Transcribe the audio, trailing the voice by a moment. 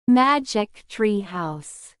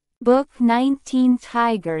매직트리하우스. Book 19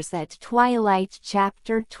 Tigers at Twilight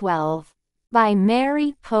Chapter 12. By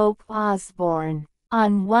Mary Pope Osborne.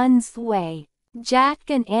 On one's way, Jack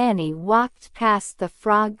and Annie walked past the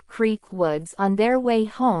Frog Creek woods on their way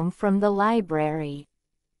home from the library.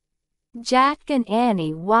 Jack and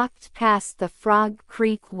Annie walked past the Frog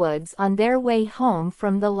Creek woods on their way home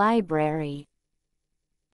from the library.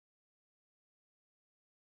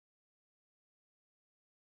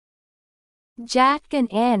 Jack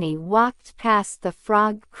and Annie walked past the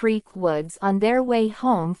Frog Creek woods on their way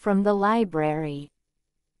home from the library.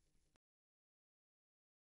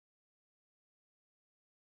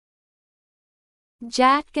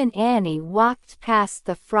 Jack and Annie walked past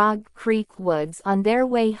the Frog Creek woods on their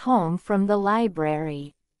way home from the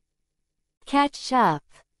library. Catch up.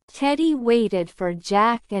 Teddy waited for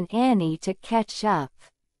Jack and Annie to catch up.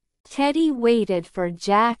 Teddy waited for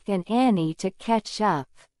Jack and Annie to catch up.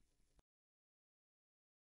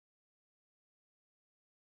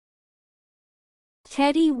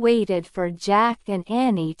 Teddy waited for Jack and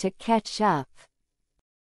Annie to catch up.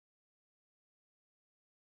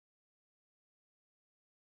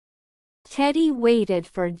 Teddy waited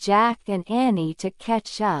for Jack and Annie to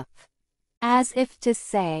catch up. As if to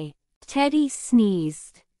say. Teddy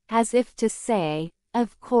sneezed. As if to say,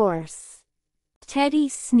 of course. Teddy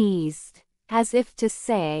sneezed. As if to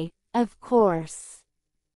say, of course.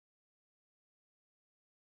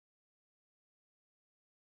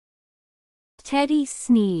 Teddy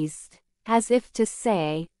sneezed, as if to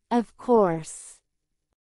say, of course.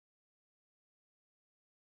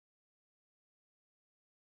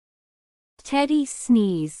 Teddy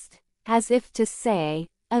sneezed, as if to say,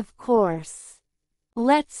 of course.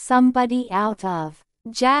 Let somebody out of.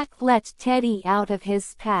 Jack let Teddy out of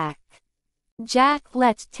his pack. Jack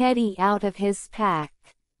let Teddy out of his pack.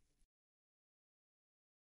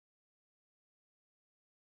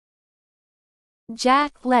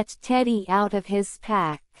 Jack let Teddy out of his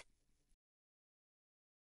pack.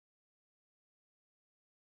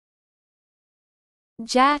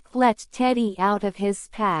 Jack let Teddy out of his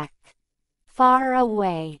pack. Far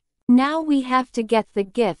away. Now we have to get the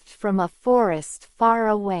gift from a forest far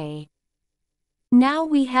away. Now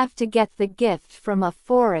we have to get the gift from a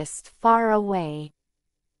forest far away.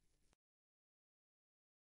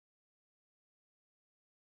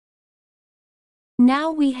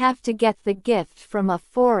 Now we have to get the gift from a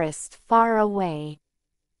forest far away.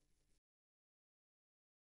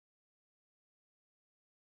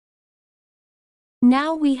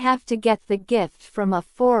 Now we have to get the gift from a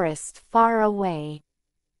forest far away.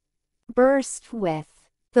 Burst with.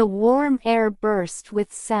 The warm air burst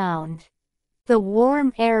with sound. The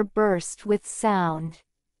warm air burst with sound.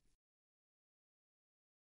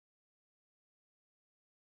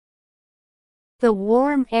 The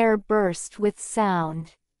warm air burst with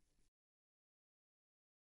sound.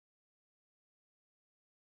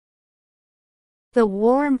 The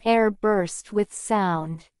warm air burst with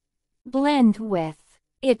sound. Blend with.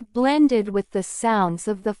 It blended with the sounds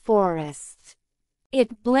of the forest.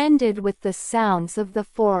 It blended with the sounds of the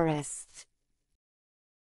forest.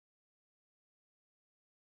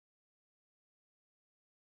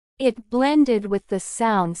 It blended with the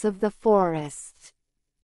sounds of the forest.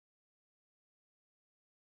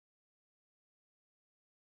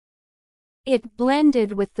 It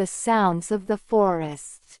blended with the sounds of the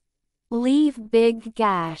forest. Leave big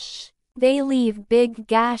gash. They leave big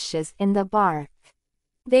gashes in the bark.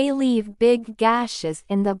 They leave big gashes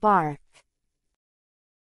in the bark.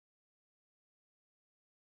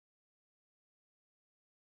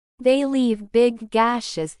 They leave big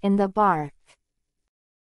gashes in the bark.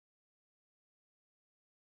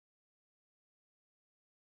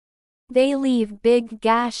 They leave big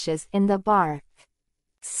gashes in the bark.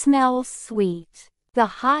 Smell sweet. The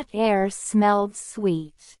hot air smelled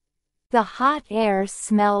sweet. The hot air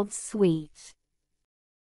smelled sweet.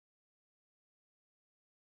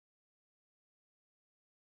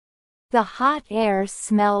 The hot air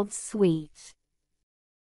smelled sweet.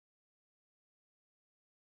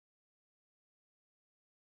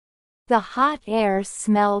 The hot air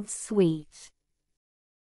smelled sweet.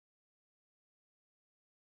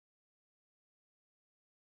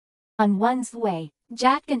 On one's way,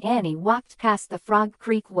 Jack and Annie walked past the Frog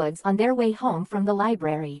Creek woods on their way home from the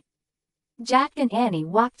library. Jack and Annie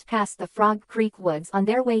walked past the Frog Creek woods on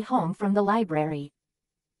their way home from the library.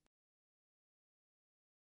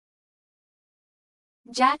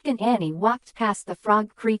 Jack and Annie walked past the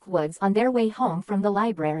Frog Creek woods on their way home from the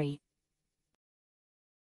library.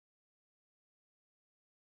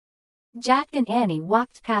 Jack and Annie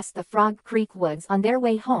walked past the Frog Creek woods on their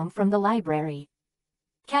way home from the library.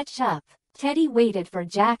 Catch up. Teddy waited for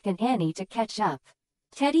Jack and Annie to catch up.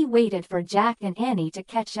 Teddy waited for Jack and Annie to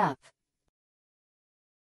catch up.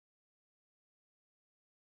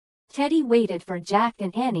 Teddy waited for Jack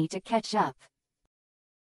and Annie to catch up.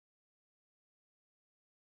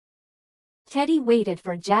 Teddy waited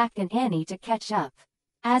for Jack and Annie to catch up.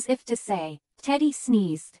 As if to say. Teddy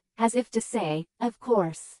sneezed, as if to say, of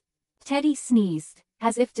course. Teddy sneezed,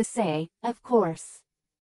 as if to say, of course.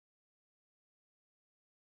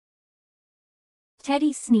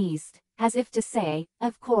 Teddy sneezed, as if to say,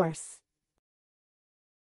 of course.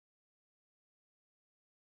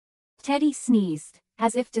 Teddy sneezed,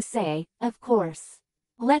 as if to say, of course.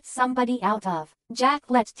 Let somebody out of. Jack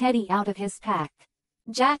let Teddy out of his pack.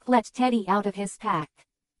 Jack let Teddy out of his pack.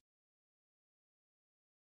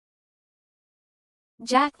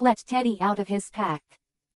 Jack let Teddy out of his pack.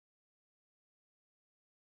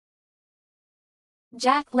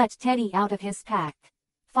 Jack let Teddy out of his pack.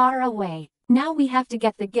 Far away. Now we have to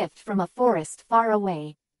get the gift from a forest far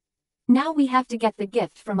away. Now we have to get the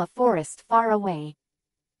gift from a forest far away.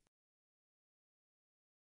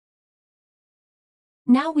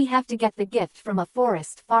 Now we have to get the gift from a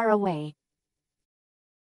forest far away.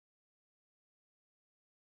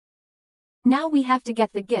 Now we have to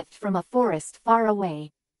get the gift from a forest far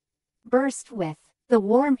away. Burst with. The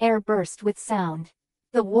warm air burst with sound.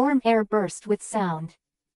 The warm air burst with sound.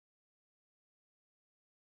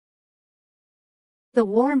 The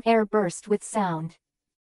warm air burst with sound.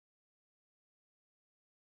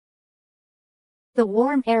 The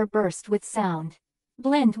warm air burst with sound.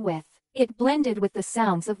 Blend with. It blended with the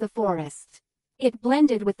sounds of the forest. It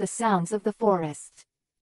blended with the sounds of the forest.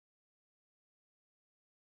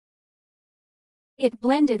 It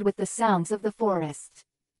blended with the sounds of the forest.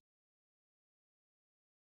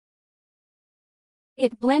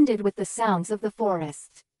 It blended with the sounds of the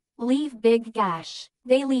forest. Leave big gash.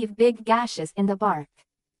 They leave big gashes in the bark.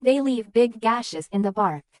 They leave big gashes in the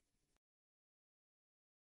bark.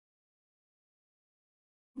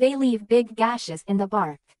 They leave big gashes in the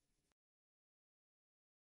bark.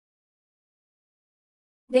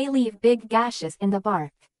 They leave big gashes in the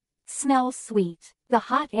bark. Smell sweet. The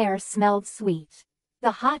hot air smelled sweet.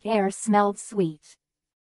 The hot air smelled sweet.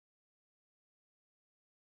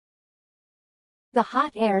 The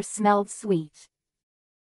hot air smelled sweet.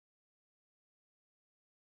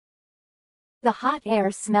 The hot air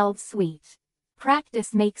smelled sweet.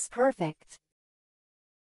 Practice makes perfect.